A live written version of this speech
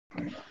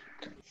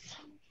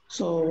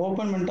So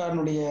open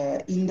மென்டார்னுடைய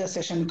இந்த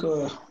செஷனுக்கு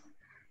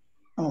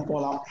நம்ம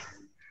போகலாம்.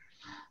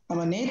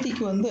 நம்ம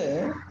நேத்திக்கு வந்து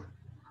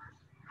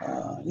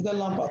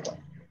இதெல்லாம் பார்த்தோம்.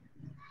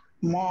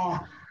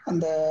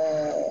 அந்த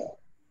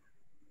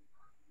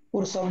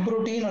ஒரு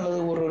சப்ரூட்டீன் அல்லது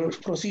ஒரு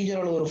ப்ரொசீஜர்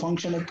அல்லது ஒரு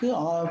ஃபங்க்ஷனுக்கு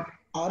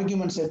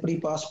ஆர்குமெண்ட்ஸ் எப்படி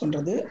பாஸ்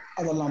பண்ணுறது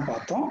அதெல்லாம்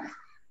பார்த்தோம்.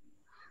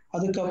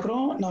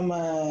 அதுக்கப்புறம் நம்ம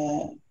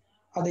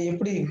அதை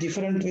எப்படி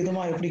டிஃப்ரெண்ட்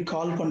விதமாக எப்படி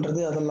கால்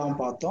பண்ணுறது அதெல்லாம்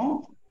பார்த்தோம்.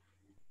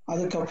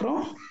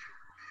 அதுக்கப்புறம்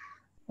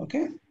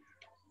ஓகே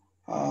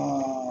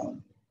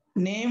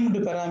நேம்டு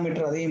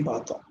பேராமீட்டர் அதையும்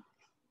பார்த்தோம்.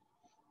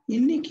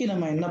 இன்னைக்கு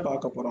நம்ம என்ன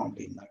பார்க்க போகிறோம்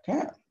அப்படின்னாக்க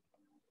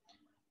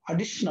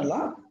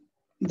அடிஷ்னலாக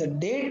இந்த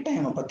டேட்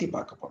டைமை பற்றி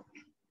பார்க்க போகிறோம்.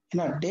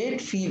 ஏன்னா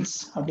டேட் ஃபீல்ட்ஸ்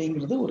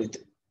அப்படிங்கிறது ஒரு இது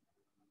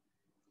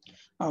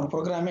நான் ஒரு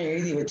ப்ரோக்ராமே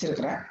எழுதி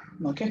வச்சிருக்கிறேன்.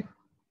 ஓகே,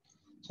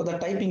 ஸோ த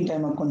டைப்பிங்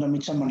டைமை கொஞ்சம்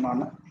மிச்சம்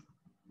பண்ணலான்னு.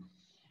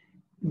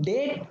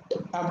 டேட்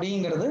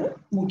அப்படிங்கிறது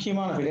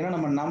முக்கியமான ஃபீல்டு. ஏன்னா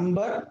நம்ம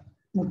நம்பர்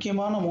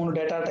முக்கியமான 3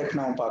 டேட்டா டைப்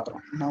நம்ம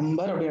பார்க்குறோம்.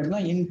 நம்பர் அப்படின்னா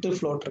இன்ட்டு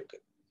ஃப்ளோட் இருக்கு,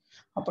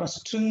 அப்புறம்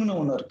ஸ்ட்ரிங்னு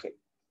ஒன்று இருக்கு.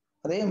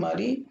 அதே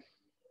மாதிரி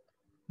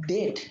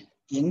டேட்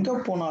எங்கே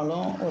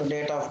போனாலும் ஒரு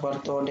டேட் ஆஃப்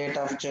பர்த்தோ டேட்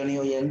ஆஃப்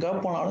ஜர்னியோ எங்கே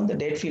போனாலும் இந்த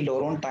டேட் ஃபீல்டு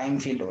வரும், டைம்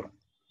ஃபீல்டு வரும்.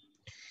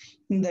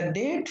 இந்த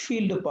டேட்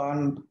ஃபீல்டு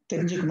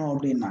தெரிஞ்சுக்கணும்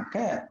அப்படின்னாக்க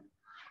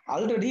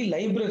ஆல்ரெடி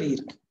லைப்ரரி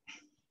இருக்கு.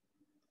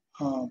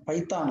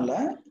 பைத்தான்ல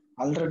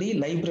ஆல்ரெடி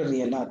லைப்ரரி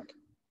எல்லாம் இருக்கு.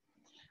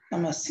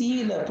 நம்ம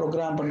சியில்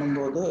ப்ரோக்ராம்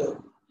பண்ணும்போது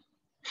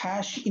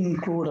ஹேஷ்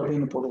இன்க்ளூட்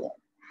அப்படின்னு போடுவோம்.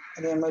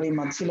 அதே மாதிரி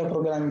சில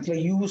ப்ரோக்ராமிங்ஸ்ல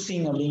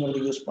யூசிங் அப்படிங்கிறது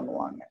யூஸ்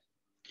பண்ணுவாங்க,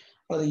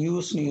 அது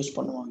யூஸ்னு யூஸ்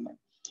பண்ணுவாங்க.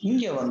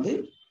 இங்கே வந்து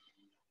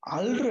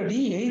ஆல்ரெடி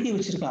எழுதி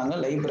வச்சிருக்காங்க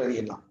லைப்ரரி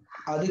எல்லாம்.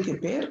 அதுக்கு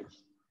பேர்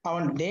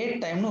அவன் டேட்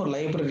டைம்னு ஒரு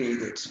லைப்ரரி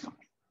எழுதி வச்சிருக்கான்.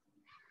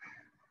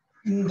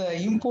 இந்த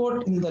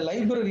இம்போர்ட் இந்த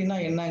லைப்ரரினா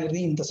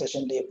என்னங்கிறது இந்த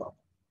செஷன்லேயே பார்ப்போம்.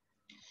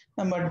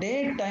 நம்ம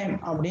டேட் டைம்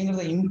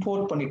அப்படிங்கிறத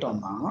இம்போர்ட்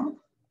பண்ணிட்டோம்னா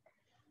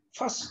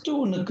ஃபர்ஸ்ட்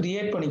ஒன்று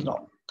கிரியேட்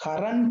பண்ணிக்கிறோம்.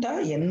 கரண்டா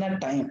என்ன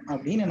டைம்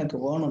அப்படின்னு எனக்கு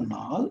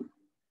வேணும்னால்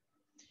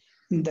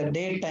இந்த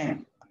டேட் டைம்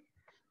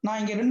நான்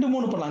இங்க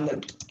 2-3 பண்ணலாங்க.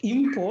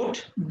 இம்போர்ட்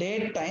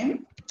டேட் டைம்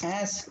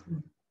ஆஸ்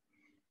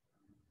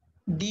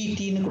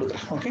டிடின்னு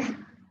கொடுக்குறேன். ஓகே,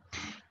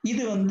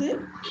 இது வந்து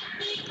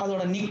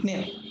அதோட நிக்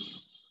நேம்.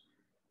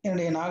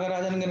 என்னுடைய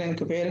நாகராஜனுங்கிற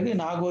எனக்கு பேருக்கு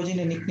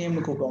நாகோஜின்னு நிக்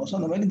நேம்னு கூப்பிடுவோம். ஸோ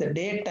அந்த மாதிரி இந்த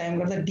டேட்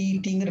டைம்ங்கிறத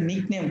டிடிங்கிற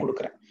நிக் நேம்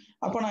கொடுக்குறேன்.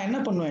 அப்போ நான் என்ன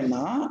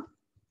பண்ணுவேன்னா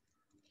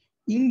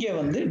இங்க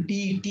வந்து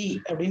டிடி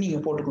அப்படின்னு நீங்க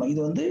போட்டுக்கணும்.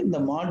 இது வந்து இந்த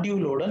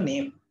மாடியூலோட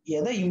நேம்.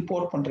 எதை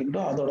இம்போர்ட்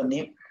பண்றீங்களோ அதோட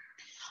நேம்.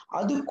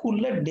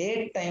 அதுக்குள்ள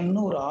டேட்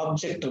டைம்னு ஒரு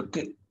ஆப்ஜெக்ட்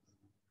இருக்கு.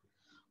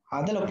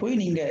 அதுல போய்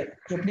நீங்க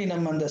எப்படி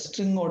நம்ம அந்த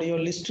ஸ்ட்ரிங்கோடையோ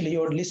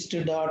லிஸ்ட்லயோ list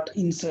dot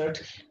insert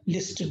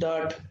list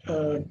dot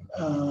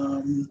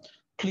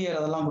clear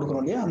அதெல்லாம்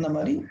கொடுக்குறோம் இல்லையா, அந்த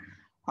மாதிரி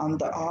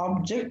அந்த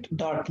ஆப்ஜெக்ட்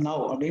டாட்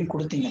நவ் அப்படின்னு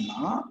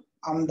கொடுத்தீங்கன்னா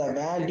அந்த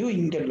வேல்யூ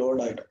இங்க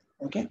லோட் ஆயிடும்.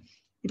 ஓகே,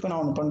 இப்போ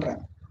நான் ஒன்று பண்றேன்.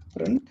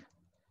 print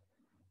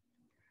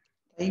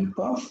type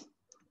of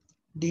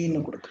dன்னு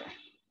கொடுக்குறேன்.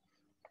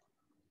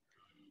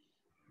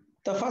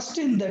 ஃபர்ஸ்ட்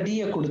இந்த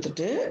டியை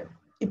கொடுத்துட்டு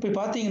இப்போ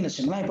பார்த்தீங்கன்னு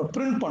வச்சுங்களேன், இப்போ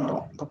பிரிண்ட்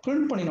பண்றோம். இப்போ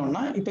பிரிண்ட்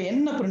பண்ணினோம்னா இப்போ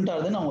என்ன பிரிண்ட்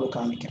ஆகுதுன்னு நான் உங்களுக்கு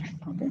காமிக்கிறேன்.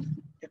 ஓகே,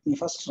 நீ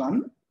ஃபர்ஸ்ட் ரன்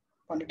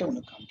பண்ணிட்டு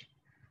உங்களுக்கு காமிக்கிறேன்.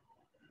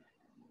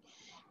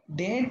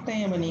 டேட்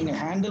டைமை நீங்க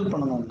ஹேண்டில்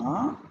பண்ணணும்னா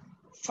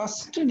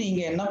ஃபர்ஸ்ட் நீங்க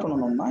என்ன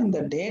பண்ணணும்னா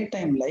இந்த டேட்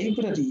டைம்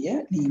லைப்ரரியை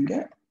நீங்க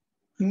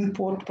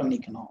இம்போர்ட்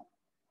பண்ணிக்கணும்.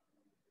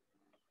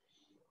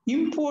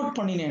 இம்போர்ட்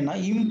பண்ணினேன்னா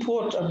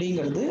இம்போர்ட்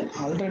அப்படிங்கிறது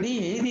ஆல்ரெடி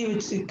எழுதி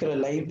வச்சிருக்கிற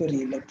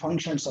லைப்ரரியில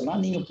ஃபங்க்ஷன்ஸ்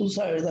எல்லாம் நீங்க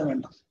புதுசா எழுத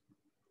வேண்டாம்.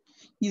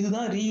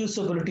 இதுதான்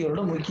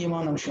ரீயூசபிலிட்டியோட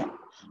முக்கியமான விஷயம்.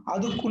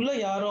 அதுக்குள்ள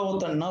யாரோ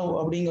ஒருத்தன் நவ்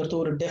அப்படிங்கிறது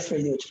ஒரு டெஃப்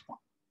எழுதி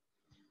வச்சிருப்பான்.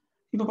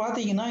 இப்போ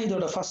பார்த்தீங்கன்னா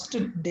இதோட ஃபர்ஸ்ட்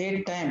டேட்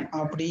டைம்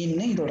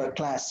அப்படின்னு இதோட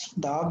கிளாஸ்,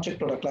 இந்த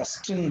ஆப்ஜெக்டோட கிளாஸ்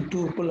ஸ்ட்ரிங்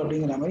டூபிள்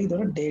அப்படிங்கிற மாதிரி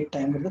இதோட டேட்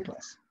டைம்ங்கிறது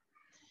கிளாஸ்.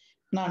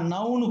 நான்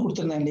நவுன்னு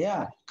கொடுத்துருந்தேன் இல்லையா,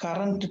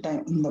 கரண்ட்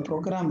டைம். இந்த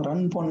ப்ரோக்ராம்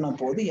ரன் பண்ண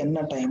போது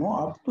என்ன டைமோ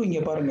அப் டு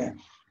இங்க பாருங்க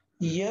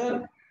இயர்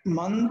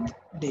மந்த்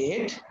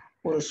டேட்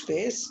ஒரு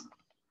space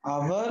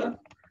our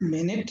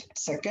minute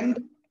second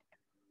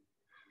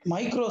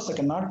micro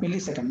second, not milli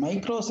second,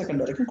 micro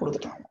second வரைக்கும்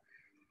கொடுத்துட்டாங்க.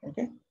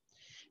 ஓகே,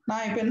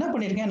 நான் இப்போ என்ன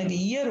பண்ணியிருக்கேன், எனக்கு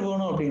இயர்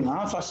வேணும் அப்படின்னா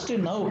ஃபர்ஸ்ட்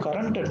நவ்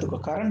கரண்ட் எடுத்துக்கோ.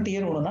 கரண்ட்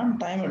இயர் வேணும்னா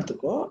டைம்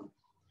எடுத்துக்கோ.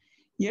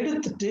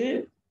 எடுத்துட்டு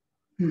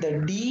இந்த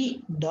டி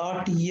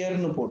டாட்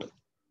இயர்னு போட்டு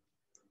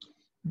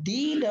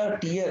டி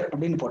டாட் இயர்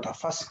அப்படின்னு போட்டா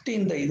ஃபர்ஸ்ட்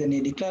இந்த இதை நீ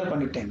டிக்ளேர்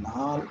பண்ணிட்டேன்னா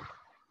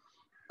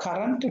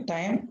கரண்ட்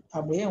டைம்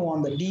அப்படியே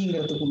அந்த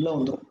டிங்கிறதுக்குள்ள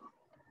வந்துடும்.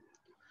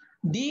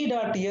 டி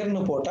டாட்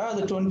இயர்னு போட்டா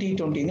அது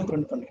 2020ன்னு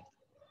பிரிண்ட் பண்ணிடும்.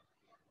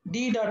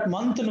 டி டாட்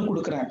மந்த்னு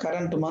கொடுக்குறேன்,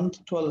 கரண்ட் மந்த்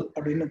 12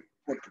 அப்படின்னு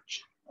போட்டுச்சு.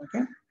 ஓகே,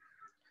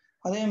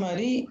 அதே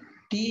மாதிரி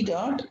டி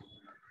டாட்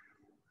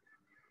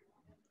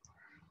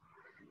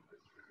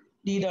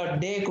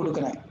டே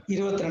கொடுக்குறேன்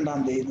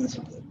 22ஆம் தேதின்னு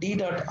சொல்லுது. டி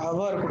டாட்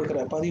அவர்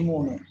கொடுக்குறேன்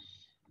 13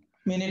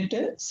 மினிட்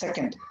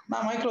செகண்ட்.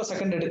 நான் மைக்ரோ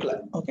செகண்ட் எடுக்கல.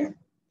 ஓகே,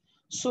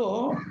 ஸோ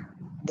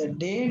இந்த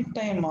டேட்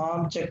டைம்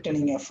ஆப்ஜெக்டை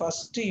நீங்க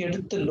ஃபர்ஸ்ட்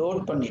எடுத்து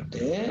லோட்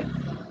பண்ணிட்டு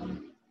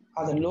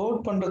அதை லோட்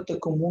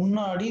பண்றதுக்கு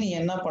முன்னாடி நீ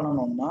என்ன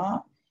பண்ணணும்னா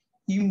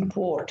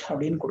இம்போர்ட்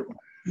அப்படின்னு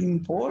கொடுக்கணும்.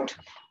 Import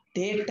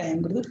date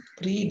டைம்ங்கிறது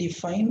pre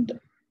defined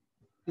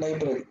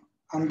library.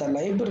 அந்த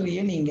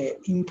லைப்ரரியை நீங்க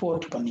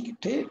இம்போர்ட்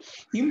பண்ணிக்கிட்டு,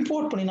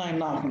 இம்போர்ட் பண்ணினா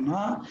என்ன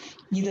ஆகும்னா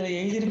இதுல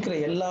எழுதியிருக்கிற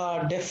எல்லா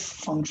டெஃப்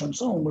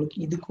ஃபங்க்ஷன்ஸும் உங்களுக்கு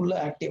இதுக்குள்ள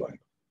ஆக்டிவ்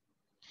ஆகிடும்.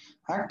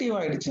 ஆக்டிவ்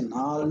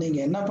ஆயிடுச்சுன்னா நீங்க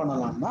என்ன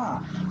பண்ணலாம்னா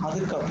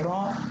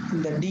அதுக்கப்புறம்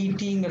இந்த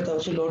டிடிங்கிறத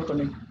வச்சு லோட்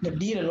பண்ணி இந்த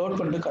டில லோட்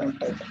பண்ணிட்டு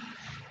கனெக்ட் ஆகிடும்.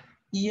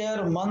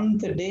 இயர்,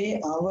 மந்த், டே,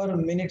 அவர்,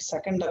 மினிட்,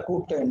 செகண்ட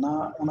கூப்பிட்டேன்னா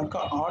உனக்கு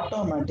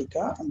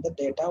ஆட்டோமேட்டிக்கா அந்த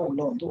டேட்டா உள்ள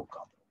வந்து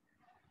உட்காந்து.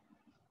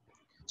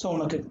 ஸோ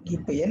உனக்கு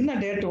இப்போ என்ன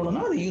டேட்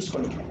வேணும்னா அதை யூஸ்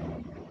பண்ணிக்கலாம்.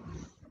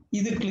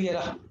 இது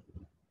கிளியரா?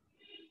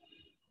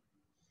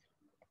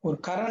 ஒரு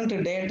கரண்ட்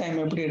டே டைம்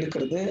எப்படி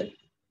எடுக்கிறது,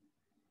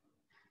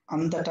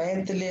 அந்த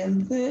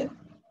டயத்துலேருந்து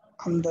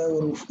அந்த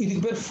ஒரு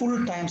இதுக்கு பேர்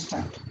ஃபுல் டைம்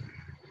ஸ்டாம்ப்,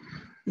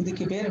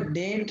 இதுக்கு பேர்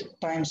டேட்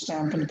டைம்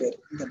ஸ்டாம்ப்னு பேர்.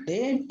 இந்த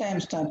டேட் டைம்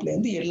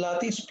ஸ்டாம்ப்லேருந்து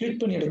எல்லாத்தையும் ஸ்ப்ளிட்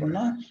பண்ணி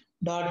எடுக்கணும்னா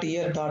டாட்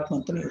இயர் டாட்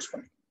மந்த்னு யூஸ்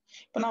பண்ணி.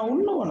 இப்போ நான்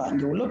வேணாம்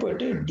இங்கே உள்ள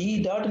போயிட்டு டி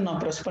டாட்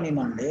நான் ப்ரெஸ்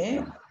பண்ணினாலே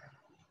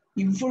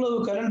இவ்வளவு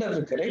கலண்டர்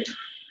இருக்கு, right?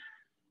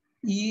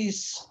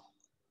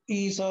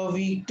 Is ah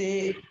week day,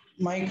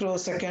 micro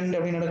second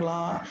அப்படின்னு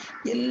எடுக்கலாம்,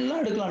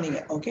 எல்லாம் எடுக்கலாம்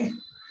நீங்க. ஓகே,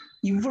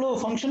 இவ்வளோ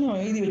ஃபங்க்ஷனும்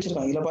எழுதி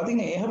வச்சிருக்காங்க. இதில்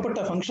பார்த்தீங்கன்னா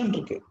ஏகப்பட்ட ஃபங்க்ஷன்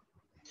இருக்கு.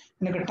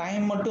 எனக்கு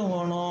டைம் மட்டும்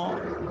வேணும்,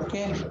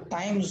 ஓகே,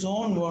 டைம்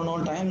ஜோன்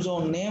வேணும், டைம்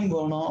ஜோன் நேம்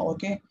வேணும்,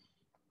 ஓகே,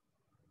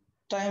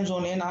 டைம்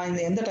ஜோன் நான்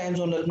இந்த எந்த டைம்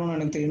ஜோன்ல இருக்கணும்னு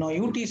எனக்கு தெரியணும்,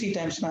 யூடிசி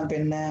டைம் ஸ்டாம்ப்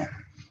என்ன,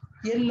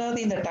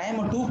 எல்லாத்தையும் இந்த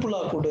டைமை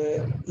டூப்புலா கொடு,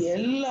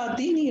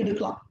 எல்லாத்தையும் நீ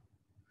எடுக்கலாம்.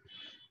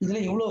 இதுல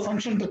இவ்வளவு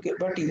ஃபங்க்ஷன் இருக்கு.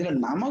 பட் இதுல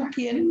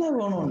நமக்கு என்ன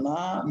வேணும்னா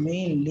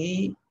மெயின்லி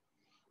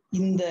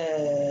இந்த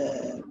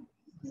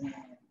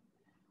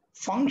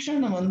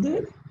ஃபங்க்ஷனை வந்து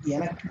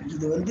எனக்கு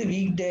இது வந்து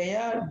வீக்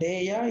டேயா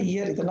டேயா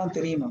இயர் இதெல்லாம்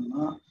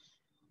தெரியணும்னா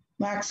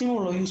மேக்ஸிமம்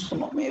இவ்வளோ யூஸ்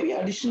பண்ணும். Maybe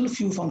additional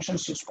few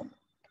functions use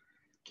பண்ணும்.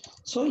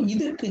 ஸோ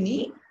இதுக்கு நீ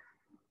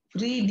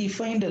pre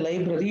defined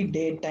library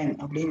date time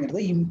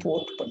அப்படிங்கிறத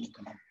இம்போர்ட்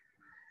பண்ணிக்கணும்.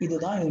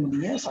 இதுதான்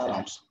என்னுடைய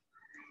சாராம்சம்.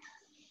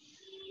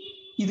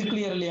 இது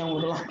கிளியர் இல்லையா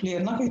உங்களுக்குலாம்?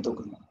 கிளியர்னா கை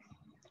தூக்குங்க.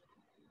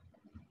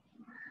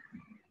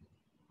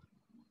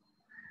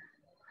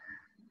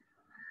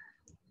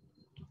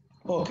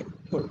 Okay,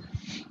 good.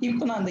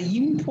 இப்போ நான் அந்த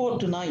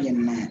இம்போர்ட்னா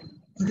என்ன,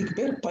 இதுக்கு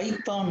பேர்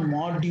பைத்தான்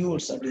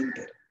மாடியூல்ஸ் அப்படின்னு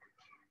பேர்.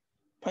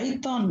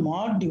 பைத்தான்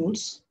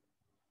மாடியூல்ஸ்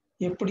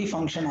எப்படி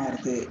ஃபங்க்ஷன்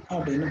ஆகுது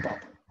அப்படின்னு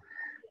பார்ப்போம்.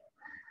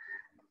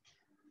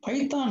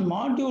 பைத்தான்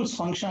மாடியூல்ஸ்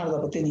ஃபங்க்ஷன் ஆகிறத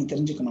பற்றி நீ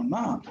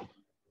தெரிஞ்சுக்கணும்னா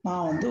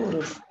நான் வந்து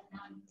ஒரு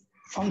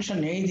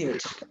ஃபங்க்ஷன் எழுதி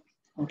வச்சிருக்கேன்.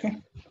 ஓகே,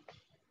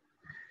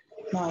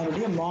 நான்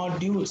என்னுடைய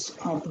மாடியூல்ஸ்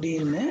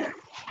அப்படின்னு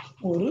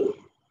ஒரு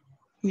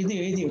இது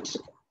எழுதி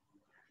வச்சிருக்கேன்.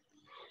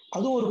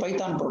 அது ஒரு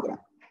பைத்தான்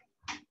ப்ரோக்ராம்,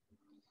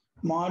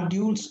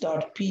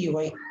 modules.py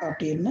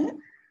அப்படின்னு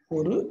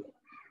ஒரு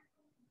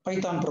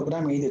பைத்தான்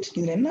ப்ரோக்ராம் எழுதி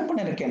வச்சிருக்கேன். இதில் என்ன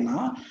பண்ணிருக்கேன்னா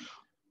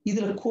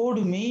இதுல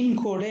கோடு மெயின்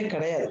கோடே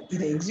கிடையாது,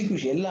 இது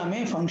எக்ஸிக்யூஷன் எல்லாமே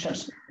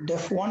functions.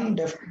 def1,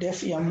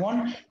 def_m1,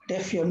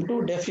 def_m2,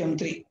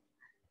 def_m3.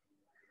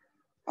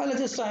 அதில்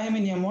ஜஸ்ட் ஐஎம்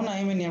இன் m1,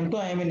 ஐஎம் இன் m2,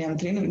 ஐஎம் இன்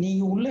m3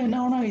 நீங்க உள்ள என்ன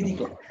வேணா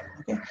எழுதிக்கலாம்.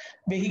 ஓகே,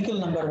 வெஹிக்கிள்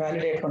நம்பர்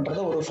வேலிடேட்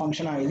பண்றதை ஒரு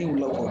ஃபங்க்ஷனா எழுதி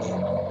உள்ள போடு,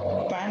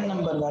 பேன்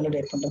நம்பர்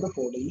வேலிடேட் பண்றது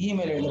போடு,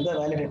 இமெயில் எழுதுறத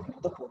வேலிடேட்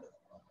பண்றது போடு,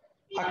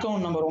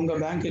 அக்கௌண்ட் நம்பர் உங்க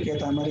பேங்க்குக்கு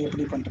ஏற்ற மாதிரி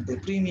எப்படி பண்றது,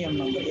 ப்ரீமியம்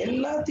நம்பர்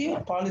எல்லாத்தையும்,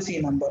 பாலிசி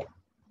நம்பர்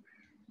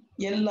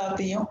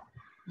எல்லாத்தையும்,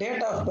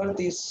 டேட் ஆஃப்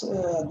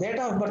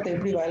பர்த்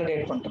எப்படி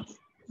வேலிடேட் பண்றது,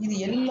 இது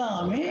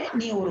எல்லாமே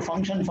நீ ஒரு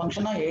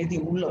ஃபங்க்ஷனா எழுதி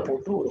உள்ள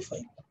போட்டு ஒரு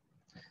file.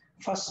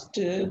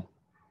 First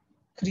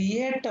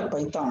create a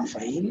Python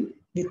file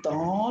with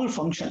all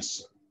functions.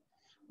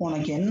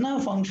 உனக்கு என்ன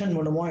ஃபங்க்ஷன்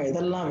வேணுமோ,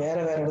 எதெல்லாம் வேற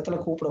வேற இடத்துல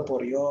கூப்பிட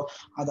போறியோ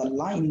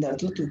அதெல்லாம் இந்த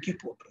இடத்துல தூக்கி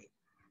போட்டுரு.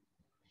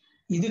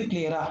 இது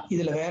கிளியரா?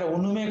 இதுல வேற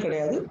ஒண்ணுமே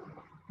கிடையாது,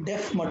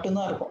 டெஃப்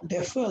மட்டும்தான் இருக்கும்.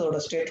 டெஃப் அதோட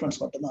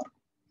ஸ்டேட்மெண்ட்ஸ் மட்டும்தான்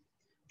இருக்கும்.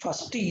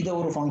 ஃபர்ஸ்ட் இதை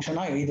ஒரு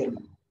ஃபங்க்ஷனா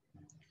எழுதிடணும்.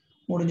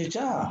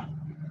 முடிஞ்சிச்சா?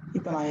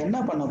 இப்போ நான் என்ன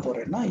பண்ண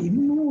போறேன்னா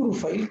இன்னொரு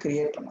ஃபைல்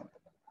கிரியேட் பண்ண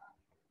போறேன்,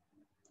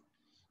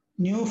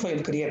 நியூ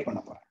ஃபைல் கிரியேட் பண்ண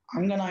போறேன்.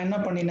 அங்க நான் என்ன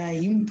பண்ணினேன்,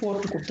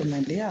 இம்போர்ட்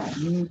கொடுத்துருந்தேன் இல்லையா,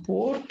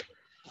 இம்போர்ட்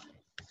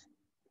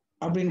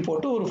அப்படின்னு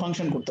போட்டு ஒரு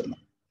ஃபங்க்ஷன்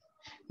கொடுத்துருந்தேன்.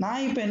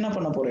 நான் இப்போ என்ன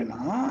பண்ண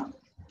போறேன்னா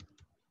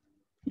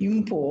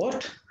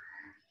இம்போர்ட்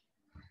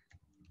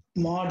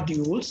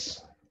மாடியூல்ஸ்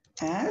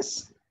ஆஸ்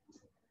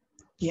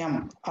எம்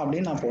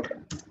அப்படின்னு நான்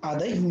போடுறேன்.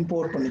 அதை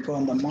இம்போர்ட் பண்ணிக்கோ.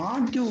 அந்த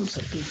மாடியூல்ஸ்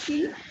தூக்கி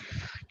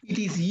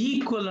இட் இஸ்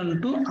ஈக்குவலன்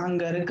டு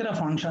அங்க இருக்கிற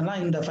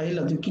ஃபங்க்ஷன்லாம் இந்த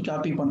ஃபைலை தூக்கி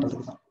காப்பி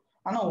பண்றதுக்கு தான்.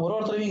 ஆனா ஒரு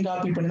தடவையும்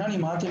காப்பி பண்ணினா நீ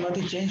மாத்தி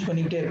மாத்தி சேஞ்ச்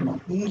பண்ணிக்கிட்டே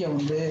இருக்கணும். இங்க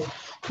வந்து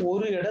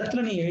ஒரு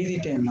இடத்துல நீ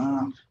எழுதிட்டேன்னா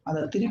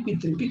அதை திருப்பி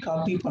திருப்பி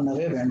காப்பி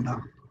பண்ணவே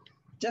வேண்டாம்.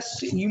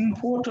 ஜஸ்ட்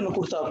இம்போர்ட்னு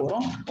கொடுத்தா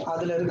போறோம்,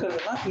 அதுல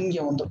இருக்கிறதுலாம் இங்க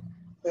வந்துடும்,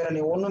 வேற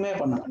நீ ஒண்ணுமே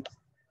பண்ண வேண்டாம்.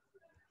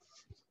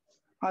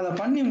 அதை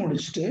பண்ணி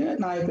முடிச்சுட்டு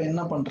நான் இப்ப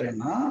என்ன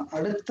பண்றேன்னா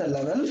அடுத்த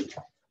லெவல்,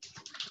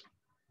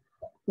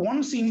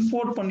 ஒன்ஸ்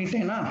இம்போர்ட்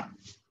பண்ணிட்டேன்னா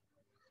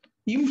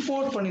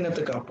இம்போர்ட்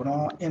பண்ணினதுக்கு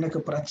அப்புறம் எனக்கு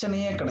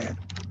பிரச்சனையே கிடையாது.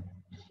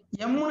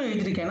 M1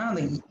 எழுதிருக்கேன்னா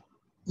அந்த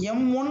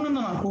M1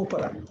 நான்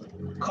கூப்பிடுறேன்,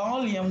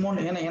 கால் M1.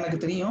 ஏன்னா எனக்கு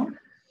தெரியும்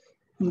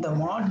இந்த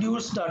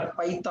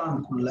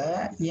modules.pythonக்குள்ள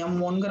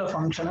M1ங்கிற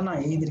ஃபங்க்ஷனை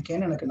நான்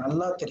எழுதியிருக்கேன்னு எனக்கு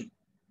நல்லா தெரியும்.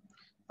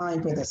 நான்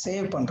இப்போ இதை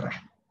சேவ் பண்றேன்.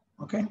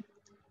 ஓகே,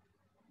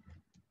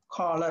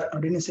 காலர்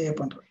அப்படின்னு சேவ்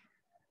பண்றேன்.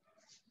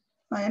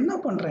 நான் என்ன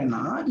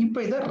பண்றேன்னா இப்போ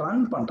இதை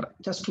ரன் பண்றேன்.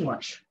 Just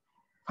watch.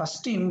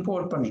 ஃபர்ஸ்ட்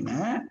இம்போர்ட்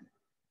பண்ணினேன்.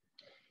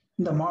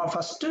 இந்த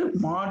ஃபர்ஸ்ட்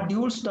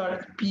மாடியூல்ஸ்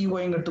டாட்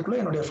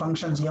பிஒய்ங்கிறதுக்குள்ள என்னுடைய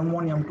ஃபங்க்ஷன்ஸ்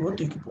M1 M2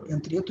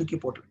 M3 தூக்கி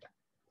போட்டுக்கிட்டேன்.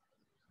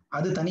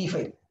 அது தனி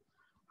ஃபைல்.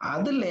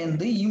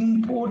 அதுலேருந்து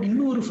இம்போர்ட்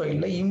இன்னொரு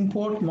ஃபைல்ல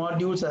இம்போர்ட்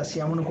மாடியூல்ஸ் as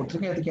Mனு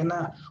கொடுத்துருக்கேன். அதுக்கு என்ன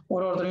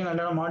ஒருத்தரையும்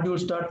நல்லா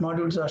மாடியூல்ஸ் டாட்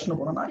மாடியூல்ஸ் ஆஷ்னு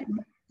போனோம்னா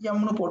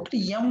Mனு போட்டுட்டு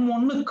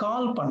M1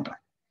 கால்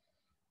பண்றேன்.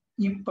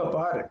 இப்ப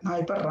பாரு, நான்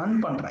இப்ப ரன்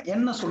பண்றேன்.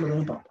 என்ன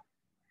சொல்லுதுன்னு பார்ப்போம்.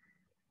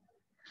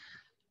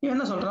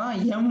 என்ன சொல்றான்?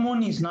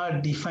 M1 இஸ் நாட்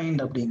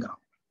டிஃபைன்ட் அப்படிங்கிறான்.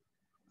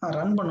 நான்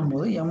ரன்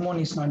பண்ணும்போது M1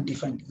 இஸ் நாட்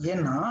டிஃபைன்ட்.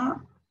 ஏன்னா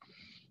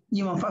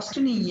இவன் ஃபர்ஸ்ட்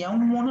நீ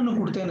M1ன்னு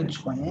கொடுத்தேன்னு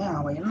வச்சுக்கோங்க,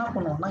 அவன் என்ன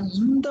பண்ணுவான்னா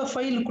இந்த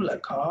ஃபைலுக்குள்ள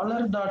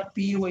காலர் டாட்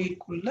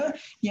பிஒய்க்குள்ள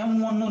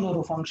M1ன்னு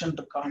ஒரு ஃபங்க்ஷன்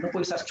இருக்கான்னு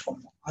போய் சர்ச்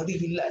பண்ணுவோம். அது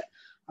இல்லை.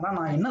 ஆனா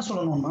நான் என்ன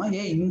சொல்லணும்னா,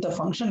 இந்த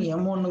ஃபங்க்ஷன்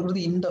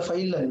M1ங்கிறது இந்த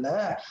ஃபைல்ல இல்ல,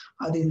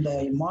 அது இந்த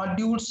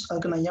மாடியூல்ஸ்,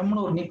 அதுக்கு நான்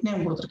Mனு ஒரு நிக்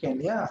நேம் கொடுத்துருக்கேன்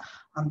இல்லையா,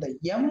 அந்த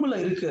Mல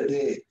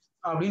இருக்குது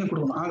அப்படின்னு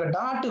கொடுக்கணும். அங்க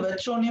டாட்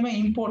வச்சோடனே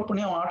இம்போர்ட்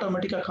பண்ணி அவன்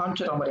ஆட்டோமேட்டிக்கா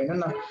காமிச்சிடறான் பாரு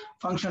என்னென்ன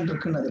ஃபங்க்ஷன்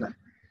இருக்குன்னு அதுல.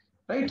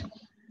 ரைட்?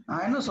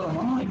 நான் என்ன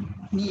சொல்லணும்,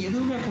 நீ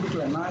எதுவுமே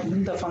கொடுக்கலன்னா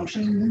இந்த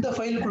ஃபங்க்ஷன் இந்த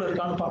ஃபைலுக்குள்ள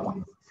இருக்கான்னு பார்ப்பான்.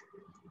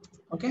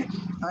 ஓகே,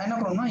 நான் என்ன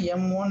பண்ணணும்னா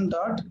M1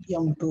 டாட்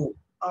M2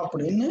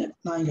 அப்படின்னு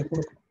நான் இங்க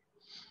கொடுக்கணும்.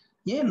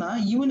 ஏன்னா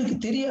இவனுக்கு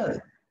தெரியாது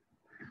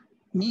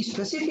நீ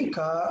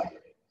ஸ்பெசிஃபிக்கா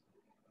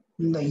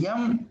இந்த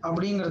M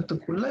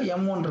அப்படிங்கிறதுக்குள்ள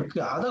M1 இருக்கு,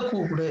 அதை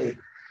கூப்பிடு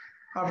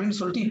அப்படின்னு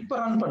சொல்லிட்டு இப்ப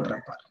ரன்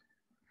பண்றேன் பாரு.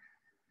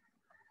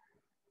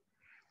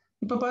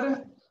 இப்ப பாரு,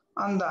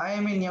 அந்த I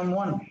am in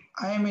M1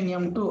 I am in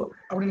M2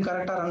 அப்படின்னு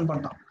கரெக்டா ரன்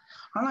பண்ணிட்டான்.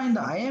 ஆனா இந்த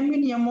I am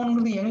in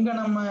M1ங்கிறது எங்க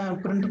நம்ம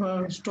பிரிண்ட்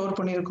ஸ்டோர்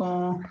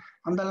பண்ணியிருக்கோம்,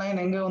 அந்த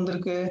லைன் எங்க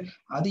வந்திருக்கு,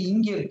 அது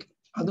இங்க இருக்கு,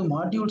 அது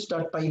மாடியூல்ஸ்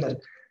டாட் பைல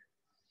இருக்கு.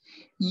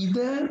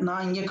 இதை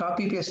நான் இங்க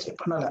காப்பி பேஸ்ட்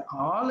பண்ணல.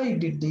 ஆல் ஐ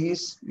டிட்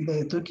இஸ் இதை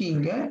தூக்கி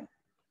இங்க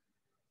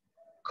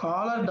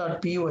காலர் டாட்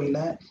பிஒய்ல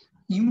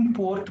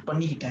இம்போர்ட்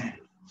பண்ணிக்கிட்டேன்.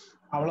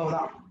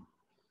 அவ்வளவுதான்.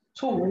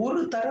 ஸோ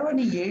ஒரு தடவை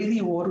நீ எழுதி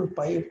ஒரு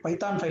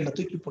பைத்தான் ஃபைல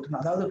தூக்கி போட்டுணும்,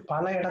 அதாவது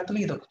பல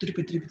இடத்துல இதை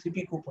திருப்பி திருப்பி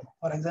திருப்பி கூப்பிடணும்.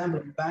 ஃபார்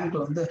எக்ஸாம்பிள்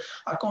பேங்க்ல வந்து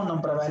அக்கௌண்ட்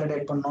நம்பரை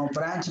வேலிடேட் பண்ணணும்,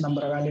 பிரான்ச்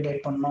நம்பரை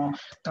வேலிடேட் பண்ணணும்,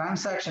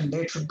 transaction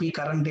date should be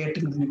current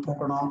டேட்டுன்னு நீ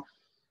போகணும்.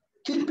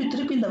 திருப்பி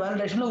திருப்பி இந்த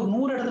வேலிடேஷன்ல ஒரு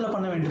 100 இடத்துல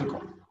பண்ண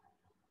வேண்டியிருக்கும்.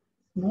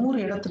 100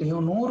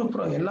 இடத்துலையும்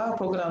 100 எல்லா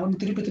ப்ரோக்ராமும்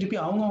திருப்பி திருப்பி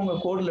அவங்கவுங்க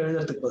கோட்ல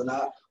எழுதுறதுக்கு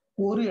பதிலாக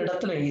ஒரு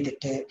இடத்துல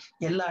எழுதிட்டு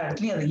எல்லா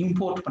இடத்துலையும் அதை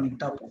இம்போர்ட்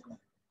பண்ணிக்கிட்டா போகணும்.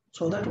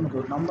 ஸோ தட் உனக்கு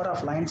ஒரு நம்பர்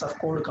ஆஃப் லைன்ஸ் ஆஃப்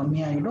கோடு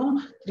கம்மியாகிடும்,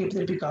 திருப்பி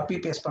திருப்பி காப்பி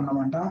பேஸ்ட் பண்ண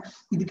வேண்டாம்.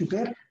 இதுக்கு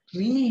பேர்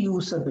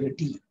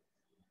ரீயூசபிலிட்டி.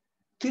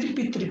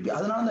 திருப்பி திருப்பி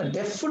அதனால இந்த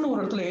டெஃப்னு ஒரு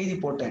இடத்துல எழுதி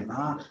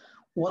போட்டேன்னா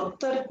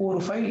ஒருத்தர் ஒரு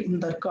ஃபைல்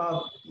இந்த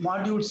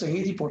மாடியூல்ஸ்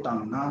எழுதி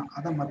போட்டாங்கன்னா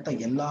அதை மற்ற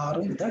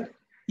எல்லாரும் இதை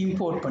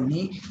இம்போர்ட்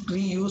பண்ணி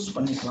ரீயூஸ்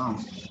பண்ணிக்கலாம்.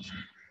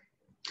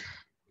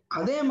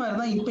 அதே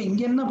மாதிரிதான் இப்ப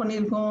இங்க என்ன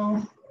பண்ணிருக்கோம்,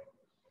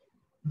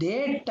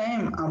 டேட்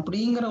டைம்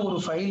அப்படிங்கிற ஒரு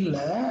ஃபைல்ல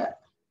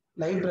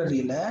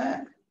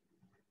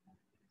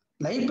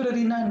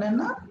லைப்ரரினா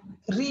என்னன்னா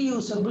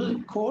ரீயூசபிள்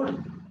கோட்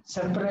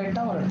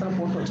செப்பரேட்டா ஒரு இடத்துல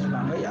போட்டு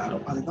வச்சிருக்காங்க யாரோ,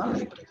 அதுதான்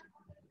லைப்ரரி.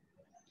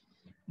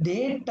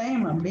 டேட்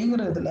டைம்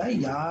அப்படிங்கிறதுல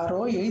யாரோ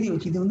எழுதி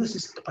வச்சு, இது வந்து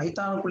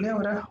பைத்தானுக்குள்ளேயே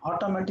வர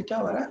ஆட்டோமேட்டிக்கா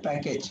வர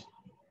பேக்கேஜ்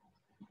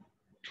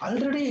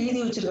ஆல்ரெடி எழுதி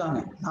வச்சிருக்காங்க.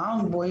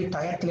 நான் போய்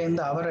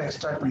டயத்துலேருந்து அவரை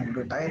எக்ஸ்ட்ராக்ட்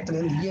பண்ணிவிடும்,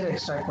 டயத்துலேருந்து இயரை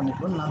எக்ஸ்ட்ராக்ட்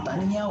பண்ணிவிடும், நான்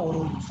தனியாக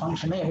ஒரு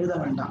ஃபங்க்ஷனை எழுத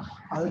வேண்டாம்,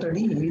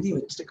 ஆல்ரெடி எழுதி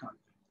வச்சிருக்காங்க.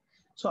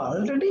 ஸோ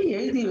ஆல்ரெடி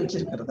எழுதி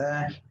வச்சிருக்கிறத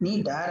நீ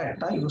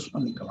டைரக்டா யூஸ்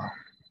பண்ணிக்கலாம்.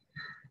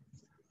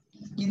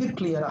 இது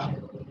கிளியரா?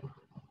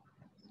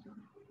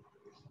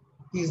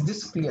 Is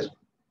this clear?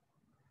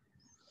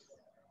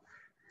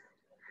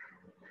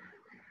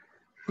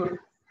 குட்.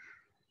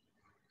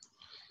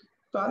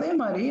 இப்போ அதே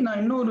மாதிரி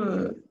நான் இன்னொரு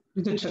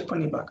இது செக்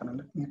பண்ணி பார்க்கறேன்.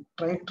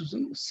 ட்ரை டு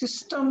see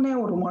சிஸ்டம்னே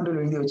ஒரு மாடியூல்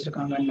எழுதி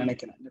வச்சிருக்காங்கன்னு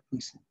நினைக்கிறேன்.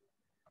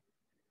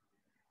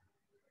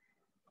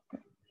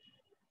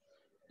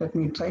 Let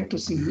me try to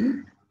see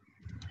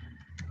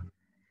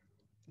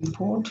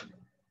import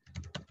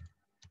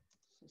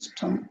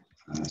system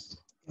as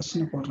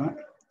போடுறேன்.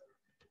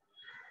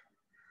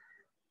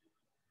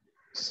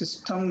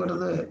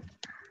 சிஸ்டம்ங்கிறது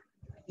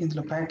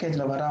இதுல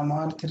பேக்கேஜ்ல வரா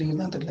மாதிரி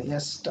தெரியுதா தெரியல.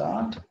 எஸ்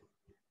டாட்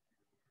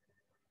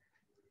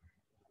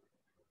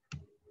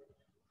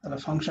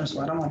அதில் ஃபங்க்ஷன்ஸ்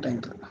வர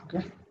மாட்டேங்குது.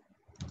 ஓகே,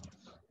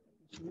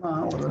 சும்மா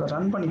ஒரு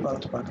ரன் பண்ணி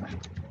பார்த்து பார்க்குறேன்.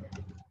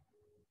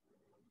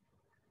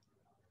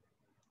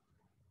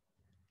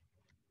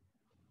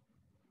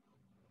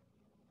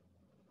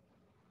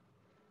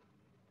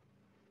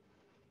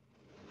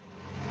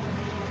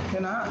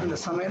 ஏன்னா இந்த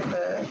சமயத்துல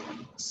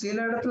சில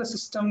இடத்துல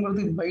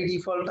சிஸ்டம்ங்கிறது பை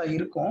டிஃபால்ட்டா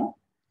இருக்கும்,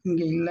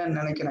 இங்க இல்லைன்னு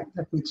நினைக்கிறேன்.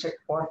 Let me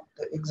check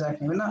what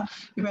exactly. ஏன்னா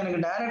இப்போ எனக்கு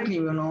டைரக்ட்லி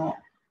வேணும்,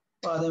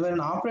 அதே மாதிரி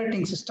நான்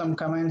ஆப்ரேட்டிங் சிஸ்டம்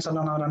கமெண்ட்ஸ்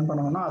எல்லாம் நான் ரன்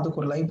பண்ணுவேன்னா அதுக்கு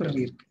ஒரு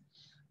லைப்ரரி இருக்கு.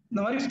 இந்த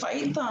மாதிரி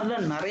பைத்தான்ல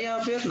நிறைய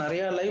பேர்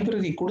நிறைய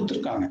லைப்ரரி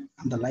கொடுத்துருக்காங்க.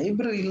 அந்த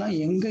லைப்ரரிலாம்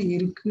எங்க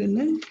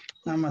இருக்குன்னு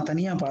நம்ம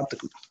தனியா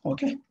பார்த்துக்கணும்.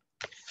 ஓகே,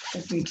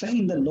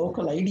 இந்த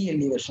லோக்கல்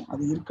ஐடிஎல்இ வெர்ஷன்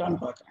அது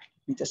இருக்கான்னு பார்க்குறேன்.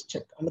 Just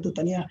check. அல்லது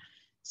தனியா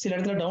சில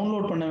இடத்துல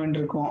டவுன்லோட் பண்ண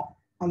வேண்டியிருக்கும்,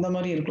 அந்த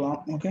மாதிரி இருக்கலாம்.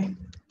 Okay,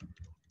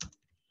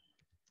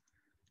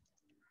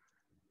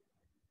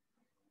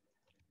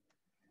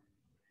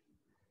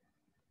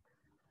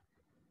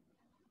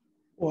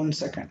 1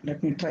 second, let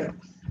me try.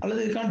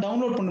 அல்லது இதுக்கான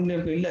டவுன்லோட் பண்ண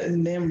முடியும் இல்லை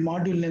name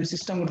module name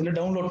system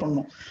download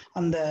பண்ணணும்.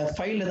 அந்த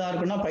ஃபைல் எதாக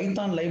இருக்குன்னா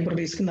பைத்தான்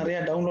லைப்ரரிஸ்க்கு நிறைய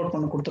டவுன்லோட்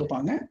பண்ண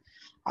கொடுத்துருப்பாங்க,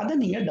 அதை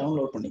நீங்கள்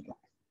டவுன்லோட்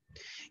பண்ணிக்கலாம்.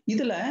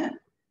 இதில்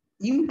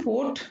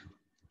இம்போர்ட்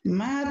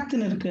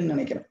மேத்னு இருக்குன்னு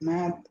நினைக்கிறேன்,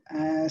 math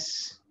as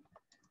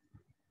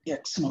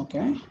eggs.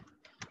 Okay,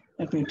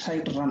 let me try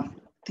to run.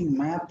 I think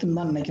மேத்னு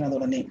தான் நினைக்கிறேன்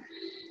அதோட நேம்.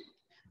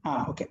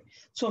 ஓகே.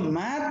 ஸோ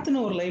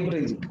மேத்னு ஒரு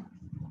லைப்ரரி இருக்கு.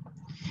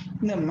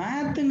 இந்த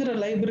மேத்ங்கிற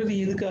லைப்ரரி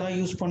எதுக்காக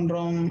யூஸ்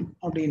பண்றோம்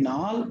அப்படின்னா,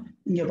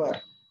 இங்க பார்,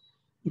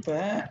 இப்ப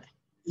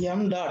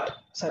M dot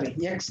sorry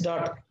X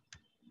dot.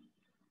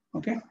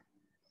 Okay,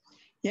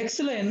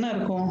 எக்ஸ்ல என்ன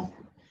இருக்கும்,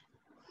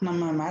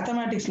 நம்ம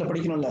மேத்தமேட்டிக்ஸ்ல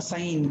படிக்கணும்ல,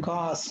 sign,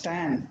 cos,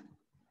 tan,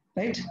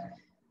 right,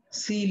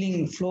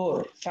 ceiling,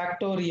 floor,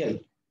 factorial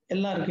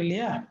எல்லாம் இருக்கு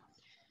இல்லையா.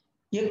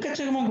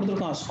 எக்கச்சக்கமா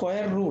கொடுத்துருக்கோம்,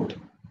 square root,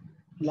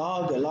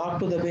 lock,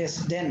 lock to the base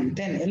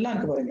 10 எல்லாம்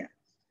இருக்கு பாருங்க.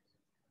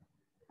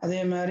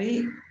 அதே மாதிரி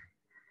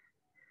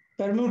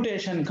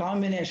permutation,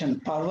 combination,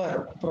 power,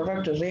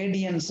 product,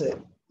 radiance,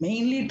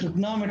 mainly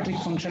trigonometric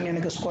function.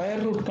 எனக்கு square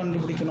root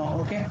கண்டுபிடிக்கணும்.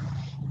 Okay,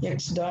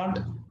 x dot,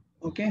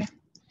 okay,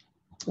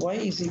 y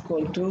is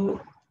equal to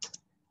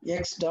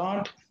x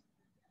dot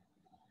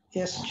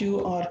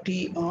sqrt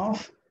of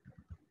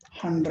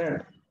 100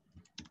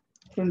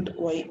 print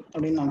y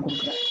அப்படின்னு நான்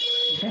கொடுக்குறேன்.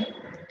 ஓகே,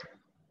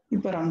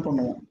 இப்போ ரன்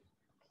பண்ணுவோம்.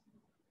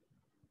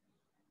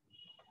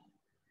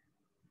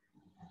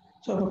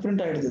 ஸோ இப்போ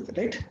பிரிண்ட் ஆகிடுது,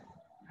 ரைட்.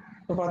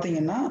 இப்போ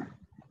பார்த்தீங்கன்னா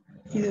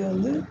இது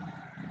வந்து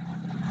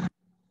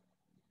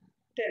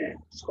 10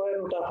 square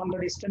root of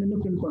 100 is 10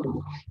 print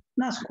பண்ணுறது.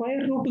 நான்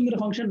ஸ்கொயர் ரூட்டுங்கிற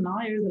ஃபங்க்ஷன்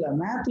நான் எழுதலை,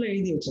 மேத்ல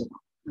எழுதி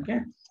வச்சிருக்கேன். ஓகே,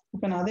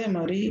 இப்போ நான் அதே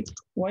மாதிரி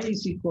y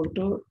is equal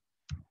to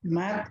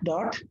math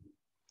dot,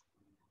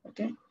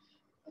 okay,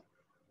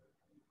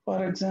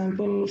 for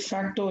example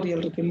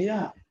factorial இருக்கு இல்லையா,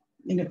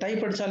 நீங்கள்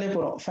டைப் அடிச்சாலே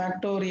போகிறோம்.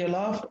 Factorial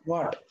of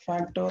what,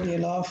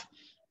 factorial of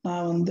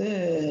நான் வந்து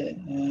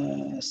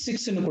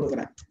 6ன்னு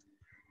கொடுக்குறேன்.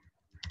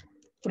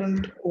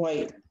 print y.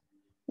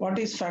 What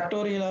is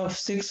factorial of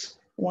 6?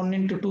 1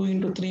 into 2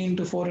 into 3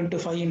 into 4 into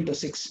 5 into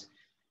 6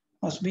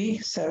 must be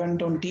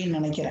 720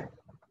 நினைக்கிறேன்.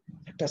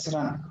 Let us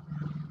run.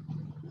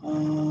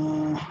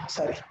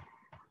 சாரி,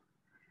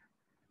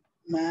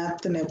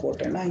 மேத்னே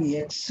போட்டேன்னா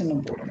எக்ஸ்ன்னு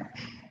போடணும்,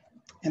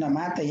 ஏன்னா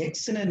மேத்தை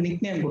எக்ஸ்ன்னு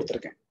நிக் நேம்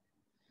கொடுத்துருக்கேன்,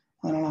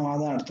 அதனால நான்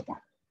அதான்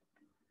எடுத்துப்பேன்.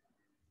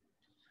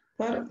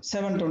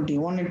 720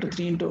 1 into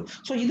 3 into,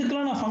 ஸோ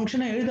இதுக்கெல்லாம் நான்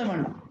ஃபங்க்ஷனை எழுத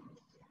வேண்டாம்.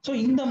 ஸோ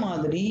இந்த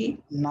மாதிரி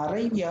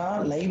நிறைய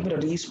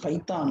லைப்ரரிஸ்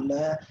பைத்தான்ல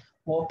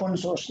ஓப்பன்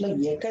சோர்ஸ்ல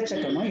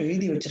எக்கச்சக்கமா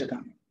எழுதி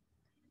வச்சிருக்காங்க.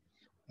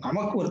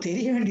 நமக்கு ஒரு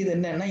தெரிய வேண்டியது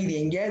என்னன்னா, இது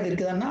எங்கேயாவது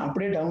இருக்குதுன்னா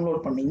அப்படியே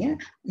டவுன்லோட் பண்ணீங்க,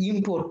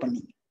 இம்போர்ட்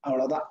பண்ணீங்க,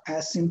 அவ்வளவுதான்.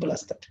 as simple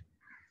as that.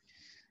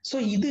 So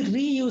இது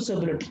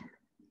reusability,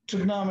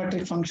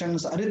 trigonometric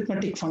functions,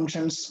 arithmetic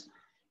functions.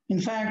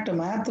 In fact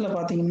மேத்ல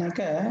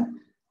பார்த்தீங்கன்னாக்க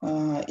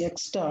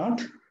எக்ஸ்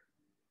டாட்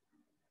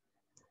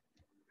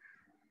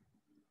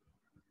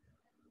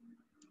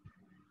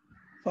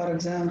ஃபார்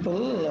எக்ஸாம்பிள்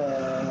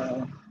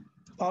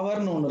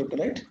பவர்னு ஒன்று இருக்கு,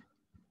 ரைட்,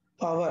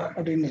 பவர்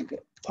அப்படின்னு இருக்கு.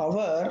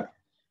 பவர்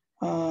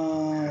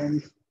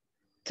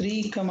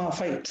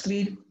 3,5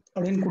 3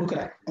 அப்படின்னு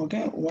கொடுக்குறேன். Okay,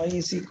 y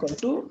is equal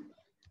to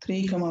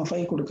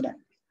 3,5 கொடுக்குறேன்.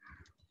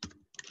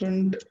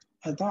 print,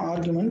 அதுதான்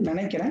ஆர்குமெண்ட்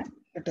நினைக்கிறேன்.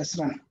 let us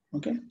run.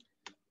 Okay,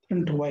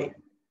 print y,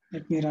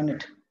 let me run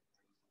it.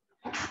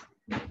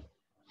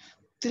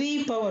 3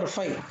 power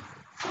 5,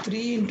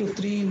 3 into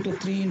 3 into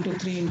 3 into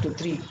 3 into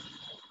 3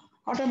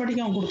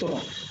 ஆட்டோமேட்டிக்காக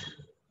கொடுத்துரும்.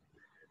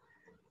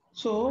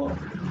 ஸோ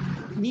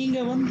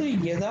நீங்கள் வந்து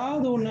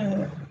ஏதாவது ஒன்று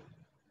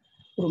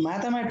ஒரு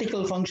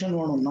மேத்தமேட்டிக்கல் ஃபங்க்ஷன்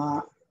வேணும்னா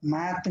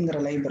மேத்துங்கிற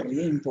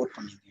லைப்ரரியை இம்போர்ட்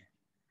பண்ணிங்க.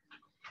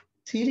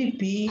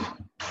 திருப்பி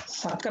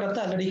சக்கரத்தை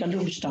ஆல்ரெடி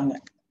கண்டுபிடிச்சிட்டாங்க,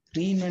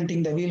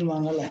 ரீஇன்வென்டிங் த வீல்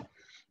வாங்கலை.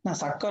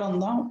 நான்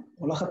சக்கரம் தான்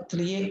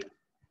உலகத்திலேயே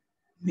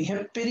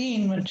மிகப்பெரிய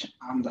இன்வென்ஷன்.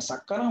 அந்த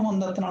சக்கரம்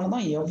வந்ததுனால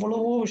தான்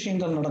எவ்வளவோ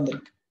விஷயங்கள்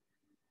நடந்திருக்கு,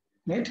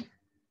 ரைட்.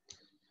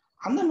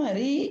 அந்த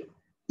மாதிரி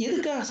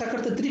எதுக்காக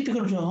சக்கரத்தை திருப்பி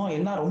கண்டுபிடிச்சோம்,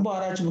 என்ன ரொம்ப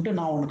ஆராய்ச்சி மட்டும்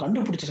நான் ஒன்று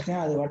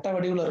கண்டுபிடிச்சிருக்கேன், அது வட்ட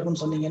வடிவில்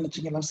இருக்குன்னு சொன்னீங்கன்னு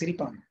வச்சுக்கலாம்,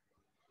 சிரிப்பாங்க.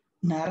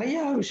 நிறைய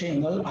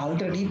விஷயங்கள்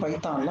ஆல்ரெடி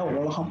பைத்தான்ல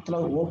உலகத்துல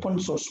ஓப்பன்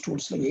சோர்ஸ்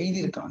டூல்ஸ்ல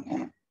எழுதியிருக்காங்க.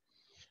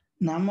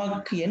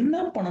 நமக்கு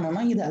என்ன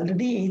பண்ணணும்னா, இது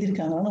ஆல்ரெடி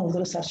எழுதியிருக்காங்கன்னு ஒரு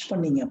தடவை சர்ச்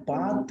பண்ணீங்க,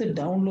 பார்த்து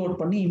டவுன்லோட்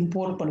பண்ணி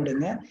இம்போர்ட்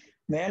பண்ணிடுங்க,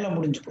 வேலை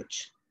முடிஞ்சு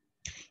போச்சு.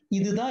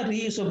 இதுதான்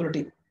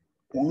ரீயூசபிலிட்டி.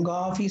 உங்க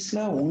ஆஃபீஸ்ல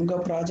உங்க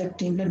ப்ராஜெக்ட்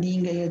டீம்ல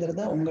நீங்க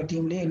எழுதுறத உங்க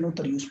டீம்லயே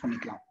இன்னொருத்தர் யூஸ்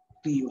பண்ணிக்கலாம்,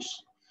 ரீயூஸ்.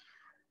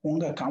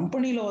 உங்க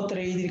கம்பெனில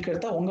ஒருத்தர்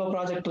எழுதியிருக்கிறத உங்க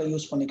ப்ராஜெக்ட்ல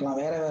யூஸ் பண்ணிக்கலாம்,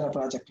 வேற வேற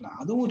ப்ராஜெக்ட்ல,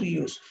 அதுவும்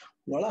ரீயூஸ்.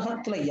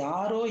 உலகத்துல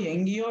யாரோ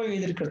எங்கேயோ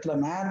எழுதியிருக்கிறதுல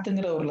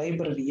மேத்துங்கிற ஒரு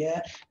லைப்ரரிய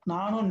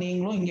நானும்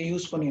நீங்களும் இங்க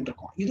யூஸ் பண்ணிட்டு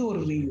இருக்கோம், இது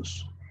ஒரு ரீயூஸ்.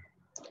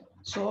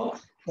 ஸோ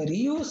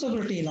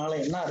ரீயூசபிலிட்டினால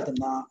என்ன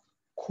ஆகுதுன்னா,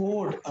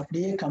 கோட்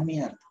அப்படியே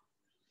கம்மியா இருக்கு.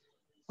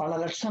 பல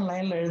லட்சம்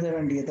லைன்ல எழுத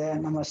வேண்டியதை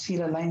நம்ம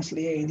சில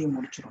லைன்ஸ்லயே எழுதி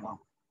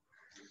முடிச்சிடலாம்.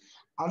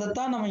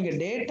 அதைத்தான் நம்ம இங்க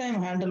டே டைம்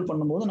ஹேண்டில்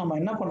பண்ணும்போது நம்ம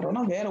என்ன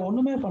பண்றோம்னா, வேற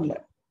ஒண்ணுமே பண்ணல,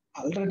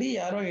 ஆல்ரெடி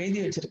யாரோ எழுதி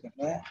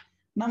வச்சிருக்காங்க,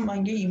 நம்ம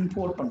அங்கே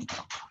இம்போர்ட்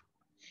பண்ணிக்கலாம்.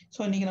 ஸோ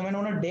இன்னைக்கு நம்ம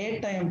என்ன டே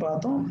டைம்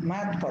பார்த்தோம்,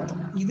 மேத்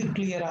பார்த்தோம். இது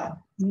கிளியரா,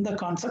 இந்த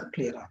கான்செப்ட்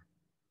கிளியரா?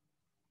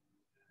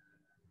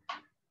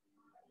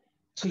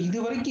 ஸோ இது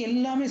வரைக்கும்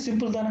எல்லாமே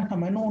சிம்பிள் தானே.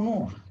 நம்ம இன்னும்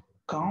ஒன்றும்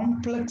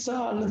காம்ப்ளெக்ஸா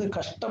அல்லது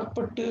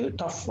கஷ்டப்பட்டு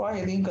டஃப்பா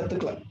எதையும்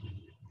கத்துக்கல.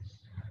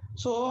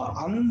 ஸோ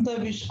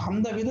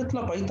அந்த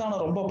விதத்துல பைத்தானை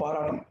ரொம்ப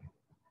பாராட்டணும்.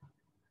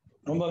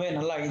 ரொம்பவே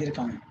நல்லா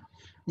எழுதியிருக்காங்க.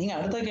 நீங்க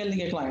அடுத்த கேள்வி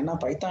கேட்கலாம், என்ன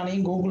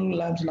பைத்தானையும் கூகுள்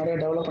லேப்ஸ் நிறைய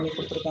டெவலப் பண்ணி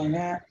கொடுத்துருக்காங்க,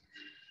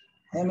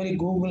 அதே மாதிரி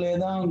கூகுளே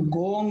தான்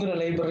கோங்கிற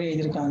லைப்ரரி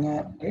எழுதியிருக்காங்க,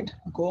 ரைட்?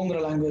 கோங்கிற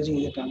லாங்குவேஜ்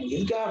எழுதியிருக்காங்க.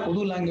 எதுக்காக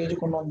புது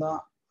லாங்குவேஜ் கொண்டு வந்தா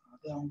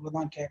அது அவங்களுக்கு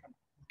தான் கேட்கணும்.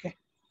 ஓகே,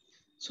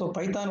 ஸோ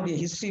பைத்தானுடைய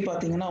ஹிஸ்ட்ரி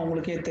பார்த்தீங்கன்னா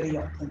உங்களுக்கே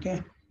தெரியும். ஓகே,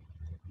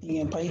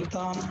 நீங்க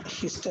பைத்தான்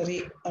ஹிஸ்டரி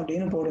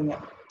அப்படின்னு போடுங்க,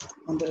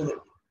 வந்துடுது.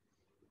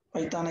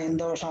 பைத்தானை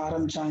எந்த வருஷம்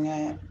ஆரம்பிச்சாங்க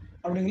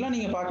அப்படிங்கலாம்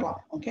நீங்க பார்க்கலாம்.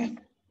 Okay,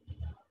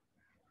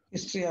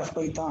 history of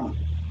Python.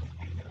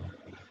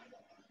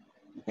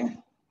 Okay,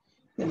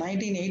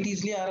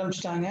 1980s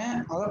ஆரம்பிச்சிட்டாங்க.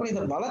 அதுக்கப்புறம்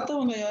இதை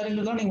வளர்த்தவங்க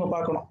யாருன்னு தான் நீங்க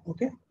பார்க்கணும்.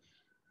 ஓகே,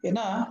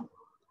 ஏன்னா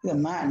இதை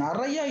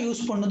நிறைய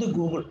யூஸ் பண்ணது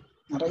கூகுள்,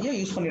 நிறைய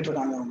யூஸ் பண்ணிட்டு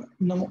இருக்காங்க அவங்க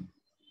இன்னமும்.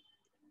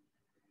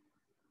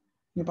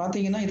 நீங்க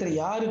பாத்தீங்கன்னா இதில்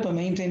யார் இப்போ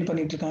மெயின்டைன்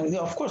பண்ணிட்டு இருக்காங்க? இது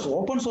அஃப்கோர்ஸ்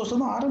ஓப்பன் சோர்ஸ்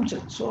தான்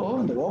ஆரம்பிச்சது. ஸோ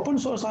இந்த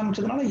ஓப்பன் சோர்ஸ்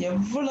ஆரம்பிச்சதுனால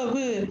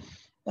எவ்வளவு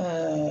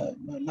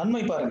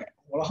நன்மை பாருங்க,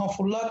 உலகம்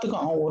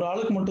ஃபுல்லாத்துக்கும், ஒரு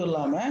ஆளுக்கு மட்டும்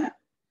இல்லாம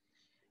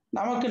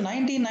நமக்கு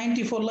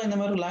 1994 இந்த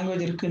மாதிரி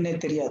லாங்குவேஜ் இருக்குன்னே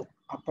தெரியாது.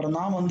 அப்புறம்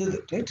தான் வந்தது,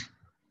 ரைட்?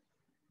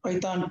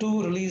 பைத்தான் 2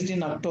 ரிலீஸ்ட்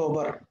இன்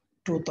அக்டோபர்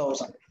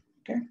 2000.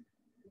 ஓகே,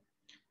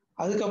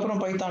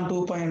 அதுக்கப்புறம் பைத்தான்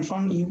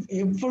 2.1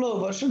 எவ்வளவு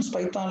வெர்ஷன்ஸ்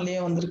பைத்தான்லயே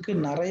வந்திருக்கு,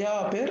 நிறைய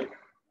பேர்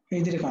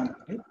எழுதியிருக்காங்க,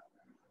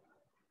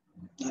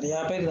 நிறைய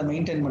பேர் இதை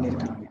மெயின்டைன்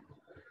பண்ணியிருக்காங்க.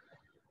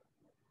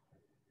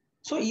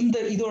 ஸோ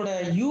இதோட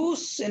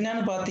யூஸ்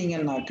என்னன்னு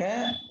பார்த்தீங்கன்னாக்க,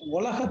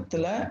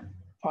 உலகத்துல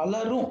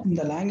பலரும்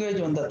இந்த லாங்குவேஜ்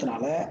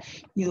வந்ததுனால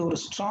இது ஒரு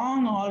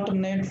ஸ்ட்ராங்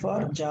ஆல்டர்னேட்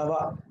ஃபார்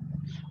ஜாவா.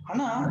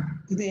 ஆனா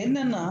இது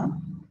என்னன்னா,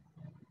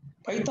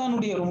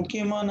 பைத்தானுடைய ஒரு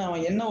முக்கியமான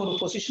என்ன ஒரு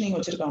பொசிஷனிங்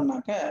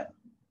வச்சிருக்காங்கனாக்க,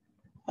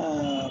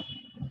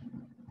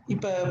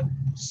 இப்ப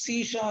C#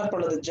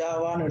 அல்லது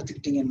ஜாவான்னு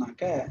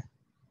எடுத்துக்கிட்டீங்கன்னாக்க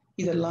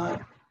இதெல்லாம்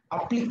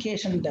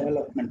அப்ளிகேஷன்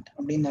டெவலப்மெண்ட்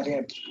அப்படின்னு நிறைய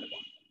எடுத்துருக்காங்க.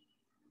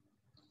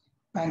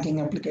 பேங்கிங்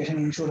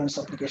அப்ளிகேஷன், இன்சூரன்ஸ்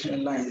அப்ளிகேஷன்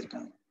எல்லாம்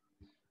எழுதியிருக்காங்க.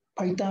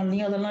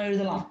 பைத்தான்லையும் அதெல்லாம்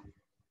எழுதலாம்,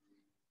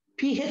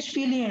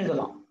 PHPலையும்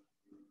எழுதலாம்.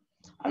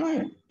 ஆனா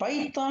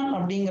பைத்தான்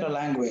அப்படிங்கிற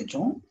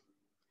லாங்குவேஜும்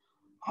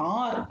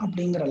R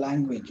அப்படிங்கிற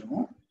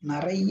லாங்குவேஜும்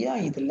நிறைய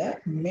இதுல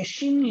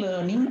மெஷின்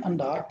லேர்னிங்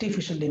அண்ட்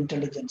ஆர்டிஃபிஷியல்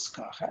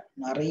இன்டெலிஜென்ஸ்க்காக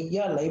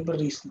நிறைய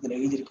லைப்ரரிஸ் இதுல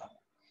எழுதியிருக்காங்க.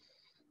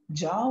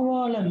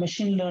 ஜாவால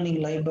மெஷின்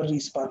லேர்னிங்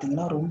லைப்ரரிஸ்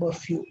பார்த்தீங்கன்னா ரொம்ப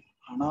ஃபியூ.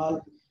 ஆனால்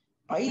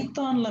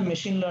பைத்தான்ல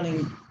மெஷின்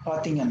லேர்னிங்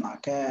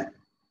பார்த்தீங்கன்னாக்க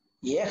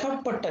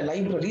ஏகப்பட்ட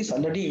லைப்ரரிஸ்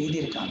ஆல்ரெடி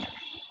எழுதியிருக்காங்க.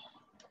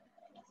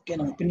 ஓகே,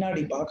 நம்ம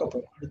பின்னாடி பார்க்க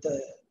போறோம், அடுத்த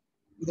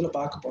இதுல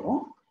பார்க்க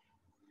போறோம்.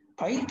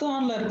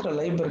 பைத்தான்ல இருக்கிற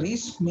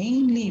libraries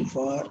mainly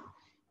for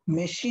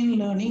machine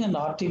learning and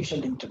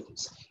artificial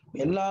intelligence.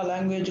 எல்லா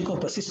லாங்குவேஜுக்கும்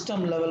இப்போ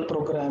சிஸ்டம் லெவல்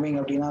ப்ரோக்ராமிங்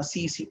அப்படின்னா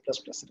C++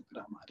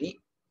 இருக்கிற மாதிரி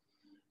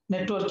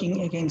நெட்வொர்க்கிங்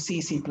அகைன்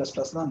C++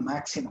 தான்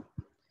மேக்சிமம்.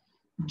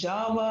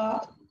 ஜாவா,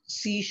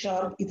 C#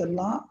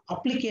 இதெல்லாம்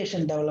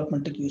அப்ளிகேஷன்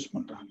டெவலப்மெண்ட்டுக்கு யூஸ்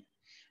பண்றாங்க.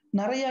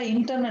 நிறைய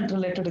இன்டர்நெட்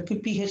ரிலேட்டடுக்கு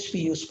PHP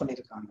யூஸ்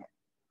பண்ணியிருக்காங்க.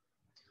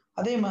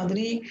 அதே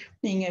மாதிரி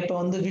நீங்க இப்போ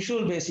வந்து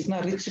visual பேசிக்னா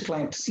rich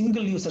client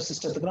single user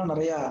சிஸ்டத்துக்குலாம்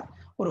நிறைய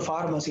ஒரு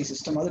ஃபார்மசி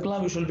சிஸ்டம்,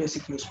 அதுக்கெல்லாம் விஷுவல்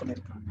பேசிக் யூஸ்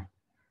பண்ணியிருக்காங்க.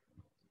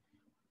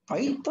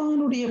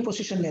 பைத்தானுடைய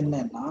பொசிஷன்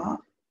என்னன்னா,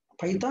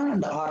 பைத்தான்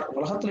அண்ட் R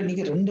உலகத்துல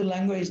இன்னைக்கு 2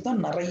 லாங்குவேஜ் தான்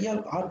நிறைய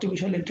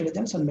artificial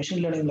intelligence and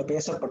machine லேர்னிங்ல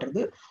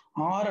பேசப்படுறது,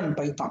 R and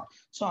Python.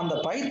 So அந்த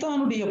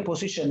பைத்தானுடைய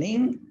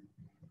positioning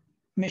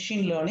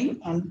machine learning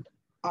and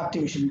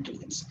artificial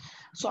intelligence.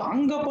 So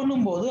அங்க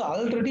பண்ணும்போது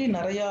ஆல்ரெடி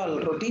நிறைய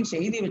ரொட்டீன்ஸ்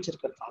எழுதி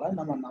வச்சிருக்கிறதுனால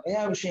நம்ம நிறைய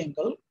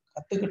விஷயங்கள்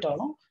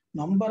கத்துக்கிட்டாலும்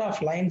number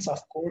of lines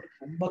of code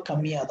ரொம்ப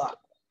கம்மியா தான்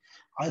இருக்கும்.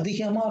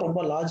 அதிகமா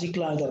ரொம்ப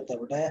லாஜிக்கலா எழுதுறதை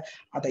விட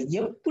அதை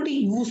எப்படி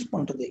யூஸ்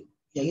பண்றது,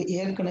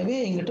 ஏற்கனவே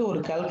எங்கிட்ட ஒரு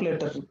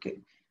கால்குலேட்டர் இருக்கு,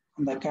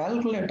 அந்த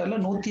கால்குலேட்டர்ல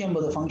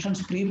 150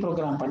 ஃபங்க்ஷன்ஸ் ப்ரீ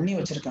ப்ரோக்ராம் பண்ணி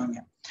வச்சிருக்காங்க.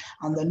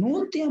 அந்த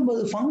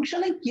 150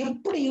 ஃபங்க்ஷனை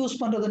எப்படி யூஸ்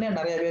பண்றதுன்னே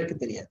நிறைய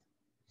பேருக்கு தெரியாது.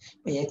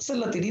 இப்போ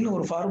எக்ஸல்ல திடீர்னு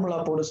ஒரு ஃபார்முலா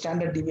போடு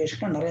ஸ்டாண்டர்ட்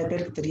டிவியேஷன் நிறைய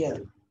பேருக்கு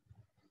தெரியாது.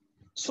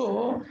 ஸோ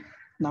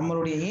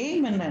நம்மளுடைய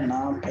எய்ம் என்னன்னா,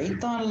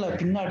 பைத்தான்ல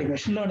பின்னாடி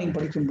மெஷின் லேர்னிங்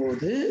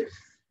படிக்கும்போது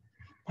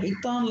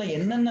பைத்தான்ல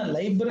என்னென்ன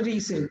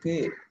லைப்ரரிஸ் இருக்கு,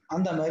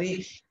 அந்த மாதிரி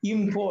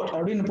இம்போர்ட்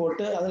அப்படின்னு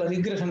போட்டு அதுல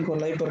ரிக்ரெஷனுக்கு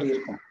ஒரு லைப்ரரி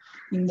இருக்கும்,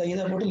 இந்த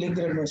இதை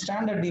போட்டு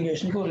ஸ்டாண்டர்ட்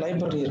டிவியேஷனுக்கு ஒரு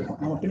லைப்ரரி இருக்கும்,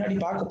 நம்ம பின்னாடி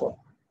பார்க்க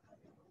போறோம்.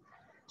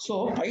 ஸோ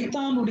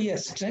பைத்தானுடைய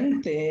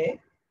ஸ்ட்ரென்த்தே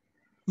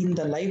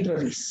இந்த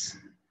லைப்ரரிஸ்.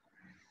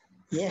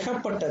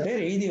 ஏகப்பட்ட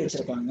பேர் எழுதி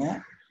வச்சிருக்காங்க,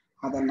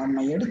 அதை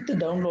நம்ம எடுத்து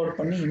டவுன்லோட்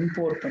பண்ணி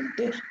இம்போர்ட்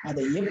பண்ணிட்டு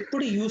அதை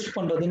எப்படி யூஸ்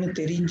பண்றதுன்னு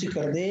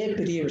தெரிஞ்சுக்கிறதே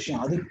பெரிய விஷயம்.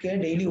 அதுக்கே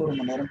டெய்லி 1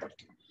 மணி நேரம்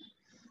படிக்கணும்.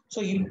 ஸோ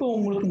இப்போ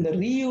உங்களுக்கு இந்த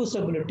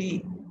reusability,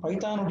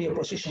 பைத்தானுடைய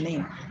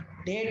positioning,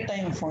 date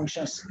time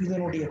functions,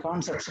 இதனுடைய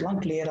கான்செப்ட்ஸ் எல்லாம்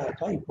கிளியரா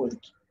இருக்கா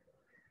இப்போதைக்கு?